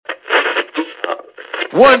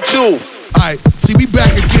1, 2. Alright, see, we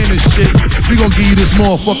back again and shit. We gonna give you this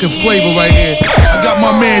motherfucking flavor right here. I got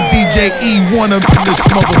my man DJ E1 up in this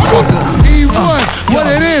motherfucker. E1, what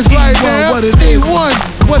it is right now.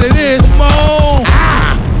 E1, what it is, Mo.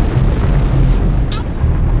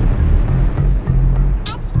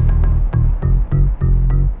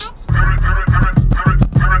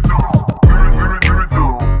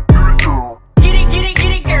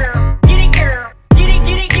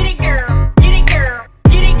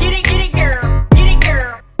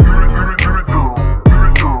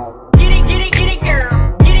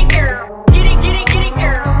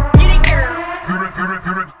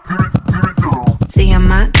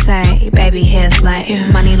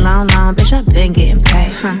 Money long, bitch, I been getting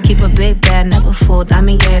paid. Keep a big bag, never fooled. I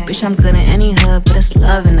mean, yeah, bitch, I'm good in any hood, but it's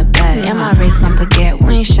love in the bag. And my race, don't forget,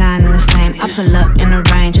 we ain't shining the same. I pull up in the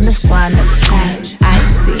range, and the squad never change.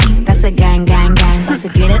 Icy, that's a gang. Want to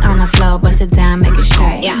get it on the floor, bust it down, make it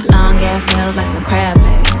shake. Long ass nails like some crab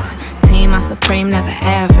legs. Team, I'm supreme, never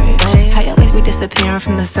average. How your waist be disappearing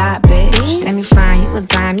from the side, bitch? Damn, you fine, you a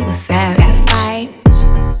dime, you a savage. That's right.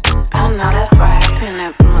 I know that's right. And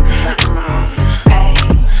that motherfucking wrong.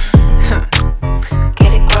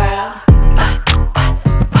 Get it, girl.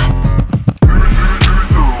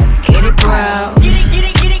 Get it,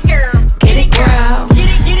 girl. Get it, girl. Get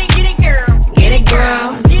it, girl. Get it, girl.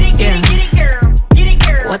 Yeah.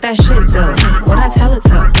 What that shit do? What I tell it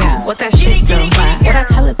to? Yeah. What that shit do? What I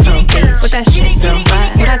tell it to? Bitch. What that shit do?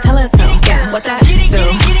 What I tell it to? Yeah. What that do?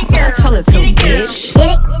 What I tell it to? Bitch.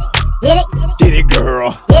 Get it. Get it,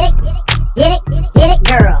 girl. Get it. Get it,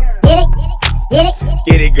 girl. Get it.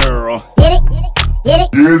 Get it, girl. Get it.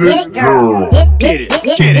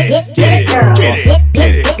 Get it, girl. Get it,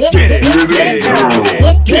 get it, get it, get it,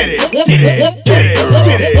 get it, get it, get it,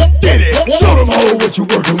 get it, get it. Show them all what you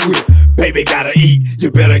working with. Baby gotta eat,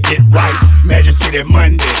 you better get right. Imagine see that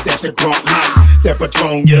Monday, that's the crunk night. That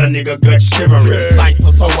Patron get a nigga gut shivering. Sight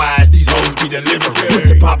for so wide, these hoes be delivering.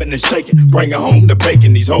 Pussy popping and shaking, bringing home the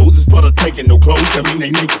bacon. These hoes is for the taking, no clothes, I mean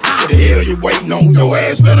they naked. What the hell you waiting on? Your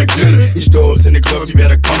ass better get it. These dogs in the club, you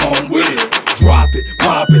better come on with it. Drop it,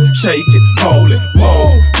 pop it, shake it, hold it,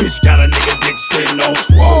 whoa. Bitch got a nigga dick sitting on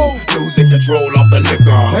swole. Losing control off the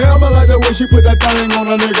liquor. Hey, I'ma like the way she put that thing on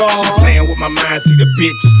a nigga. She playing with my mind, see the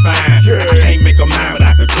bitch is fine. I can't make her mine, but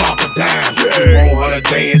I could drop a dime. You want her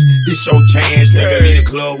to dance, this your chance. Nigga in the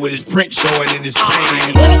club with his print showing in his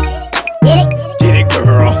pants. Get it,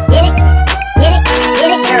 girl. Get it, girl. Get it,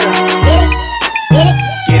 girl.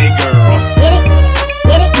 Get it, girl.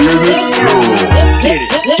 Get it,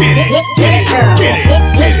 get it, get it, get it, get it,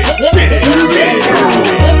 get it, get it, get it, get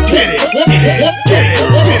it, get it,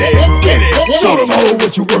 get it, get it, get it. Show them all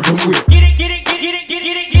what you working with. Get it, get it, get it,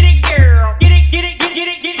 get it, get it, girl. Get it, get it, get it,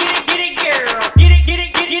 get it, get it, girl. Get it, get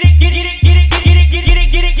it, get it, get it, get it, get it, get it, get it, get it,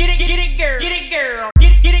 get it, girl. Get it, girl.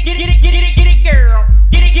 Get it, get it, get it, get it, get it, girl.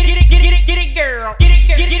 Get it, get it, get it, get it, girl. Get it, get it, get it, get it, girl. Get it,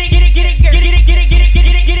 get it, get it, get it, get it, get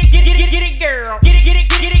it, get it, girl. Get it, get it,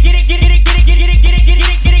 get it, get it, get it, get it, get it, get it, get it, get it, get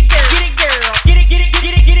it, girl. Get it, girl. Get it, get it, get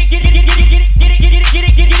it, get it, get it, get it, get it, get it, get it, get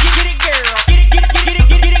it,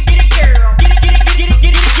 girl. Get it, get it, get it, get it, get it, get it, get it,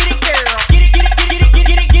 girl. Get it, get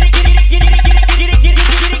it, get it, get it, get it, get it,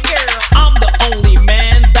 get it, girl. I'm the only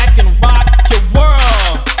man that can rock your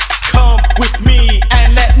world. Come with me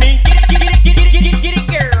and let me get it, get it, get it, get it,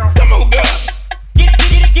 girl. Come on, girl. Get it,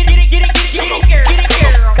 get it, get it, get it, get it, get it, girl. Get it,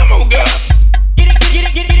 girl. Come on, girl. Get it, get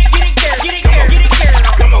it, get it, get it, girl. Get it, girl. Get it, girl.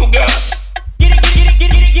 Come on, girl. Get it, get it,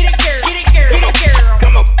 get it, get it, girl. Get it, girl. Get it, girl.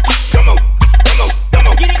 Come on, come on, come on, come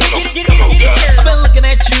on, Get it, come on, get it, get come on, it, get girl. it, girl. I've been looking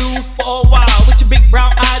at you for a while with your big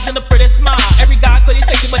brown eyes and a pretty smile. Every guy could he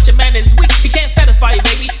take you, but your man is weak. He can't satisfy you,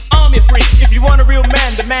 baby. I'm your freak. If you want a real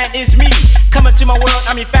man, the man is me. Come into my world,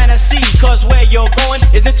 I'm your fantasy. Cause where you're going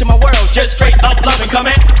is into my world. Just straight up loving, come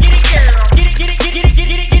in. Get it, girl. Get it, get it, get it, get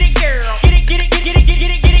it, get it, girl. Get it, get it, get it,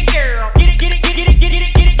 get it, get it, girl. Get it, get it, get it, get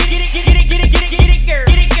it, get it, get it, get it, get it, get it, get it, girl.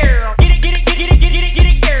 Get it, girl. Get it, get it, get it, get it, get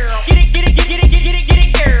it, girl. Get it, get it, get it, get it, get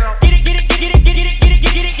it, girl. Get it, get it, get it, get it, get it,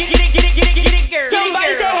 get it, get it, get it, get it, girl.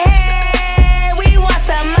 Somebody say, hey, we want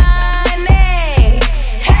some money.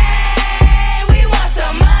 Hey, we want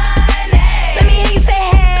some money. Let me hear you say,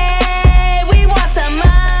 hey, we want some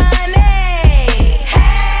money.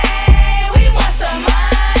 Hey, we want some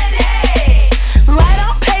money.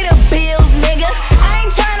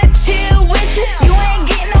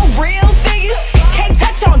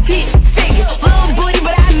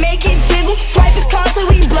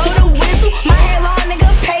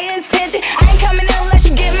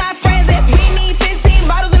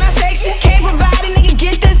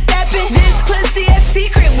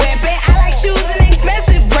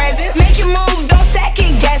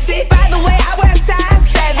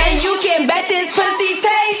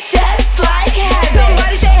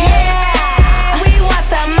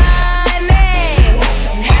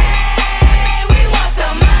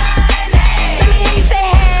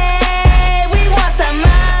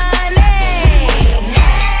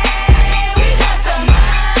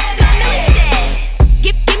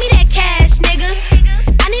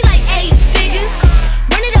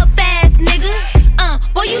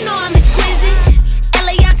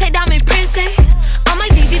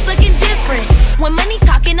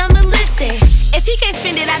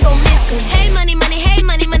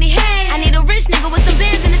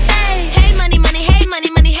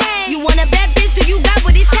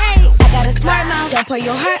 pour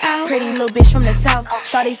your heart out. Pretty little bitch from the south.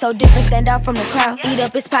 Shawty so different, stand out from the crowd. Eat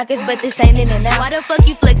up his pockets, but this ain't in and out. Why the fuck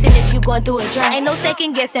you flexing if you going through a drought? Ain't no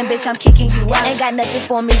second guessing, bitch, I'm kicking you out. Ain't got nothing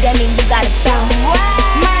for me, that mean you gotta bounce.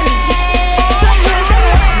 Money.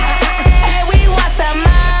 Hey, we want some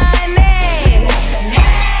money.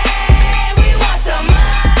 Hey, we want some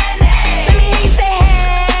money. Let me hear you say,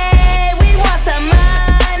 hey, we want some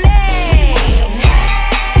money.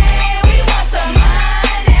 Hey, we want some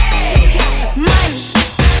money. Money.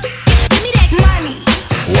 Give me that money.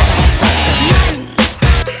 Money.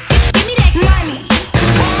 Give me that money.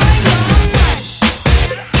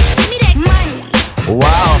 Give me that money.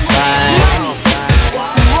 Wow, fine.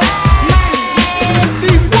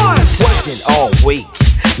 Working all week,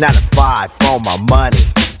 9 to 5 for my money.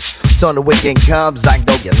 So when the weekend comes, I can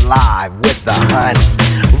go get live with the honey.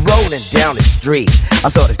 Rolling down the street, I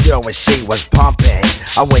saw this girl when she was pumping.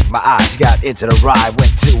 I winked my eyes, got into the ride,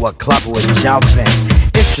 went to a club, was jumping.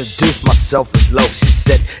 Introduced myself as low, she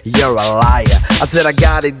said, you're a liar. I said, I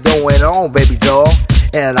got it going on, baby doll,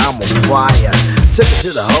 and I'm on fire. Took her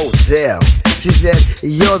to the hotel. She said,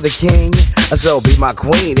 you're the king, so be my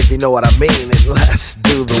queen if you know what I mean. And let's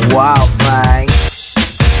do the wild thing.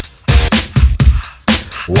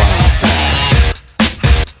 Wild thing.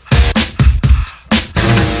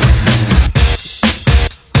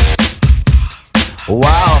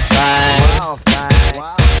 Wild thing. Wild thing.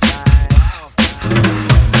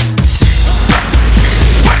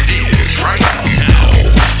 What it is right now.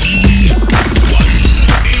 E1.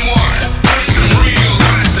 That's some real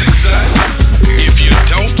classic, son. If you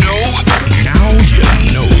don't know, now you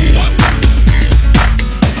know.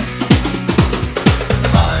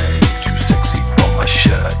 I'm too sexy for my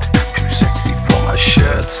shirt. Too sexy for my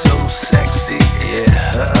shirt. So sexy it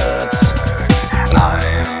hurts.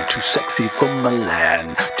 I'm too sexy for Milan.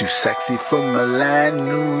 Too sexy for Milan,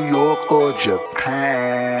 New York or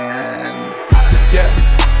Japan. Yeah,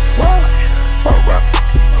 alright.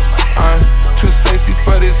 I'm too sexy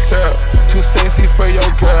for this syrup. Too sexy for your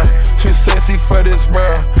girl. Too sexy for this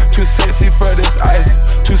world. Too sexy for this ice.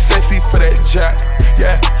 Too sexy for that jack.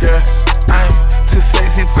 Yeah, yeah. I'm too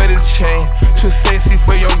sexy for this chain. Too sexy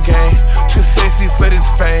for your game. Too sexy for this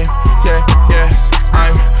fame. Yeah, yeah.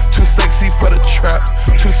 I'm too sexy for the trap.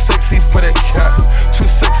 Too sexy for that cap. Too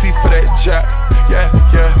sexy for that jack. Yeah,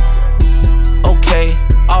 yeah. Okay,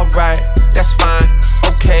 alright, that's fine.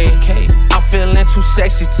 Okay, I'm feeling too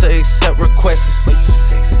sexy to accept requests. Way too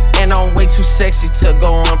sexy. And I'm way too sexy to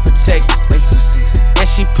go unprotected. Way too sexy. And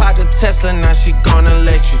she popped a Tesla, now she gonna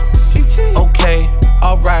let you. Okay,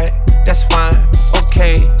 alright, that's fine.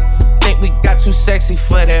 Okay, think we got too sexy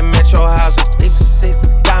for that metro housing. Way too sexy.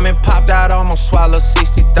 Diamond popped out, almost swallowed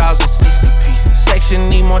 60,000. 60 pieces. Section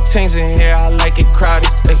need more things in here, I like it crowded.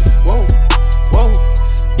 Hey, whoa, whoa.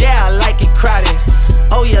 Yeah, I like it crowded.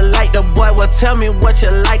 Oh, you like the boy? Well, tell me what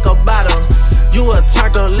you like about him. You a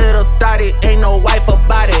turned a little thotty, ain't no wife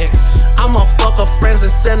about it. I'ma fuck her friends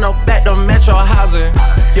and send her back to metro housing.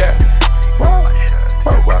 Yeah,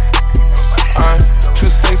 I'm too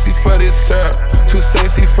sexy for this syrup. Too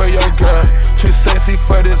sexy for your girl. Too sexy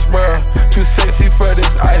for this world. Too sexy for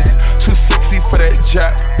this ice. Too sexy for that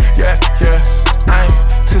jack. Yeah, yeah. I'm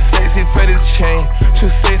too sexy for this chain. Too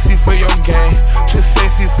sexy for your game. Too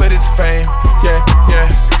sexy for this fame. Yeah, yeah.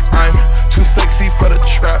 I'm too sexy for the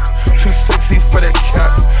trap. Too sexy for that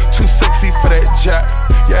cap. Too sexy for that jack.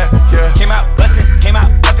 Yeah, yeah. Came out bustin', came out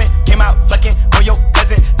bluffing, came out fucking on your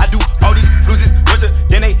cousin. I do all these bruises worse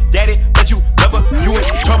than they daddy, but you love her. You in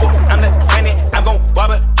trouble, I'm the Senate. I'm gon'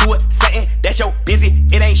 barber you a satin. That's your busy,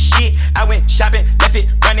 it ain't shit. I went shopping, left it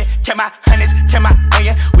running. Check my hundreds, check my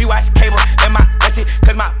onion. We watch cable and my auntie,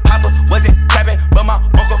 cause my papa wasn't trapping, but my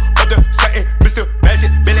uncle up there certain. Mr.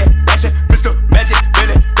 Magic, Billy Bashing, Mr. Magic,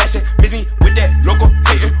 Billy Bashing. Miss me with that local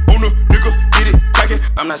hating on the nigga, get it cracking.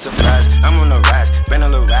 I'm not surprised, I'm on the rise, been a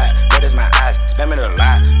little ride, red as my eyes, spam it a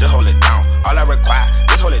lot, just hold it down. All I require,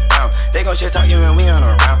 just hold it down. They gon' shit talk you when we on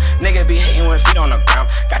the round. Nigga be hating with feet on the ground.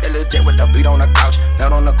 Got the little jet with the beat on the couch,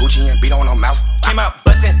 nut on the Gucci and beat on the mouth. Came out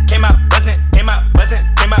buzzin', came out buzzin', came out buzzin',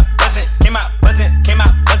 came out buzzin', came out buzzin', came out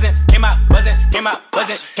buzzin', came out buzzin', came out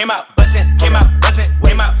buzzin', came out buzzin', came out buzzin',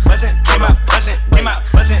 came out buzzin', came out buzzin', came out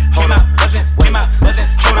buzzin', came out buzzin', came out buzzin',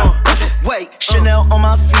 came out buzzin'. Wait, Chanel on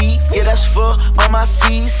my feet, yeah that's for all my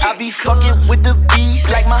C's. I be fucking with the bees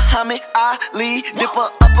like Muhammad Ali. Dip her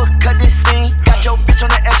uppercut this thing. Got your bitch on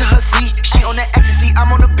the edge of her seat. She on the ecstasy,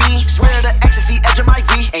 I'm on the beam. Swear the ecstasy edge of my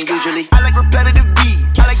V. And usually I like repetitive beat.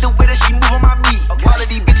 I like the way that she move on my meat. All of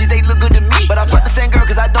these bitches they look good to me, but I fuck the same girl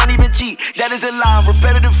cause I don't even cheat. That is a lie, I'm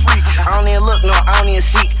repetitive freak. I don't even look, no, I don't even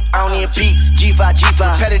seek. I don't even peek. G5,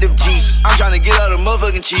 repetitive G. I'm tryna get out of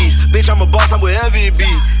motherfucking cheese. Bitch, I'm a boss. boss, I'm wherever it be.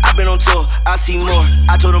 I been on tour, I see more.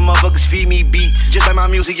 I told them motherfuckers feed me beats. Just like my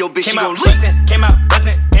music, yo bitch, she gon' leak. Came out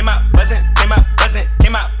buzzing, came out buzzing, came out buzzing,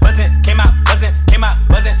 came out buzzing, came out buzzing, came out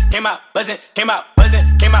buzzing, came out buzzing, came out buzzing,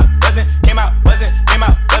 came out buzzing, came out buzzing, came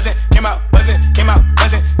out buzzing, came out buzzing, came out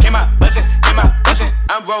buzzing, came out buzzing, came out buzzing.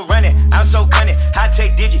 I'm road running, I'm so cunning. High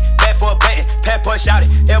tech digit, fat for a button, passport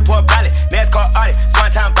shouted, airport pilot, NASCAR audit,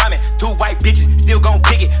 swan time bombing. 2 white bitches, still gon'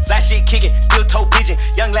 kick it, fly shit kicking, still toe pigeon.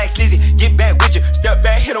 Young like sleazy, get back with you. Step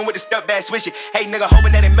back, hit him with the step back switch it. Hey nigga,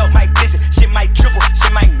 hoping that it melt might glisten. Shit might triple,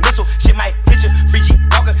 shit might missile, shit might hit you. Free G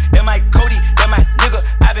Walker, that my Cody, that my nigga.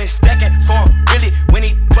 I been stacking for him, really. When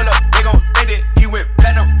he pull up, they gon' think that he went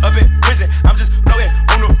platinum up in prison. I'm just floating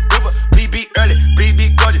on the river. BB early,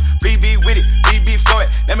 BB gorgeous, BB with it, BB for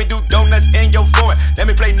it. Let me do donuts in your foreign. Let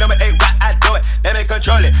me play number 8 while I do it. Let me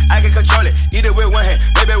control it, I can control it. Eat it with one hand,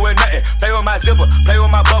 maybe with nothing. Play with my zipper, play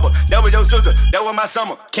with my bubble. That was your sister, that was my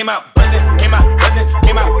summer. Came out buzzing, came out buzzing,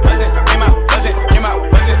 came out buzzing, came out buzzing, came out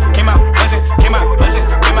buzzing, came out buzzing, came out buzzing,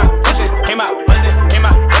 came out buzzing, came out buzzing, came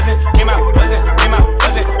out buzzing, came out buzzing, came out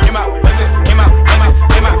buzzing, came out buzzing, came out, came out,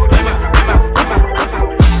 came out, came out,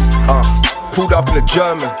 came out. Pulled up in a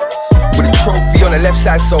German with a trophy on the left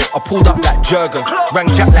side, so I pulled up like Jurgen. Rang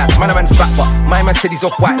Jack like man, a man's back, but my man said he's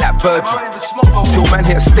off white like Virgil. Till man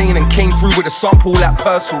hit a stain and came through with a sample like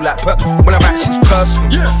Purcell, like when I rap shit's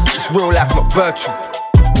personal, it's real life, not virtual.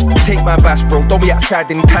 Take my bass, bro, don't be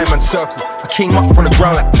outside any time and circle. I came up from the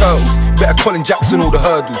ground like turtles, better Colin Jackson all the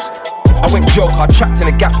hurdles. I went joke, I trapped in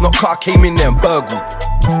a gaff, not car, came in there and burgled.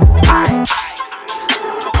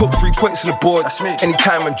 Put 3 points on the board,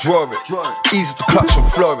 anytime and draw it. Easy to clutch and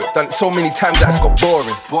floor it. Done it so many times that it's got boring.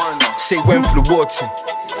 Say when for the war team,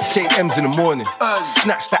 say M's in the morning.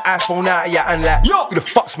 Snatch the iPhone out of your hand like, who the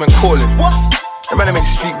fuck's man calling? The man I made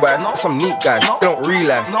streetwise, some neat guys, they don't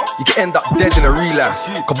realise you can end up dead in a relapse.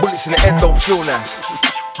 Cause bullets in the head don't feel nice.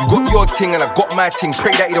 You got your ting and I got my ting,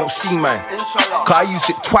 pray that you don't see mine. Cause I used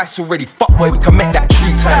it twice already, fuck boy, we can make that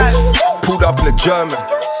 3 times. Pulled up in a German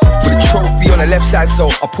with a trophy on the left side,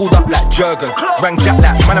 so I pulled up like Jurgen. Rang Jack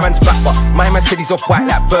like man, a man's back, but my man said he's off white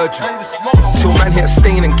like Virgil. Till man hit a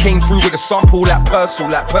stain and came through with a sample like Purcell,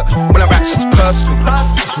 like when I rap shit's personal,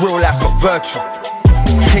 it's real life, not virtual.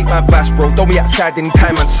 Take my bass, bro, don't be outside any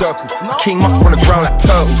time and circle. I came up from the ground like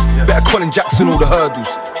turtles, better Colin Jackson all the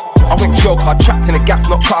hurdles. I went joke, I trapped in a gaff,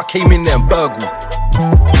 not car, came in there and burgled.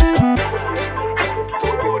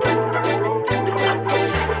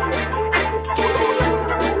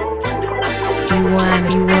 You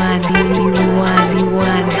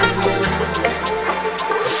won.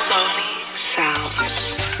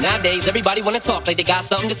 Nowadays, everybody wanna talk like they got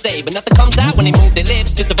something to say, but nothing comes out when they move their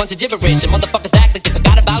lips. Just a bunch of gibberish, and motherfuckers act like they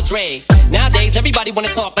forgot about Dre. Nowadays, everybody wanna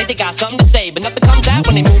talk like they got something to say, but nothing comes out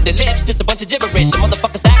when they move their lips. Just a bunch of gibberish, and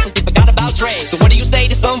motherfuckers act like they forgot about Dre. So what do you say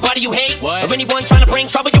to somebody you hate? What? Or anyone trying to bring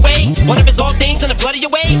trouble your way? One of his all things in the blood of your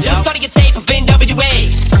way? Just study your tape of NWA.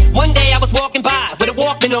 One day I was walking by with a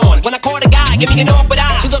Walkman on, when I caught a guy giving an awkward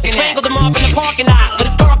eye. She looked and strangled him off in the parking lot, but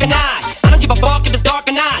it's dark and I don't give a fuck if it's dark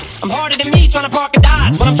or not. I'm harder than me trying to park a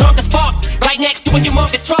Dodge when I'm drunk as fuck, right next to a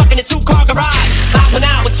humongous truck in a 2-car garage. Hopping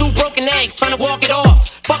out with 2 broken legs, trying to walk it off.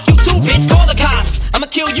 Fuck you too, bitch, call the cops. I'ma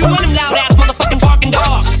kill you and them loud ass motherfucking barking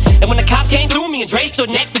dogs. And when the cops came through, me and Dre stood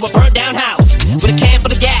next to a burnt down house with a can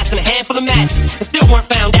full of gas and a handful of matches, and still weren't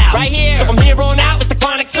found out. Right here, so from here on out, it's the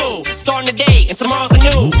chronic 2. Starting the day, and tomorrow's the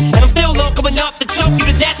new. And I'm still local enough to choke you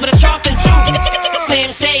to death with a Charleston chew. Chicka chicka chicka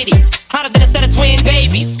Slim Shady, hotter than a set of twin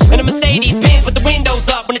babies. And a Mercedes Benz with the windows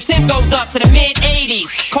up when the temp goes up to the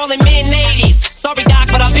mid-80s. Calling men ladies, sorry doc,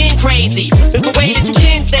 but I've been crazy. There's no way that you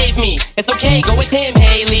can save me. It's okay, go with him,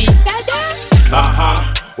 Haley.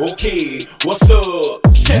 Okay, what's up?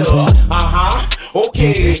 Shut up.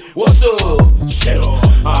 Okay, what's up? Shut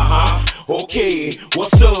up. Okay,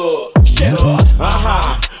 what's up? Shut up.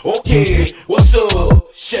 Okay, what's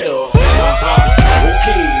up? Shut up.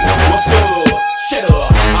 Okay, what's up? Shut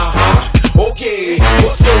up. Okay,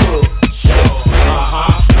 what's up? Shut up.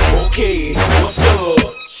 Okay, what's up?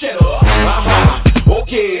 Shut up.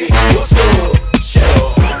 Okay, what's up? Shut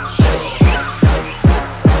up.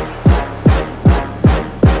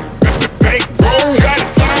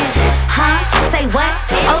 Say what?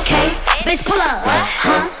 Okay, bitch pull up.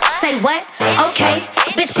 Say what? Okay,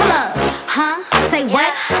 bitch pull up. Say what?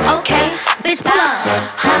 Okay, bitch pull up.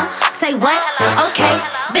 Say what? Okay,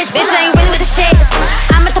 bitch ain't really with the shits.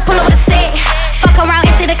 I'm at the pull up with a stick. Fuck around,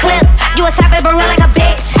 empty the clip. You a savage but real like a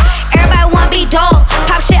bitch. Everybody wanna be dog.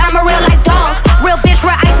 Pop shit, I'm a real like dog. Real bitch,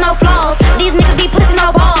 real ice, no flaws. These niggas be pussy,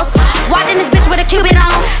 no balls. Walked in this bitch with a Cuban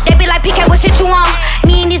on. They be like, PK, what shit you want?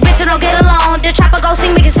 Me and these bitches don't get along. The chopper go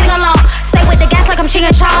sing, we can sing along. Stay with the gas like I'm Ching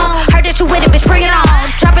and Chong. Heard that you with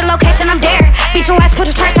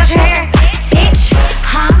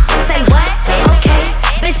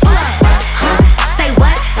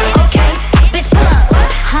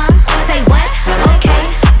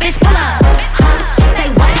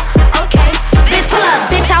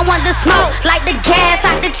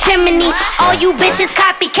you bitches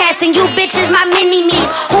copycats and you bitches my mini-me.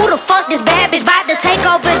 Who the fuck is bad bitch bout to take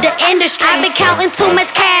over the industry? I've been counting too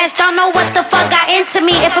much cash, don't know what the fuck got into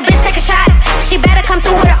me. If a bitch take a shot, she better come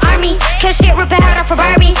through with an army. Kill shit, rip it out of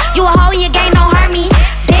Ferrari. You a hoe in your game, don't hurt me.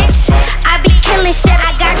 Bitch, I be killing shit,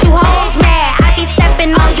 I got you hoes mad. I be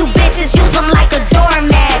stepping on you bitches, use them like a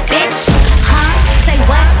doormat, bitch. Huh? Say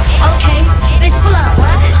what? Okay, bitch pull up.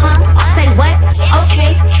 Huh? Say what?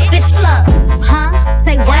 Okay, bitch pull up. Huh?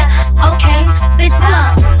 Say what? Okay, bitch pull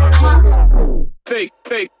up. Huh?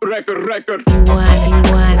 Fake record. Wow.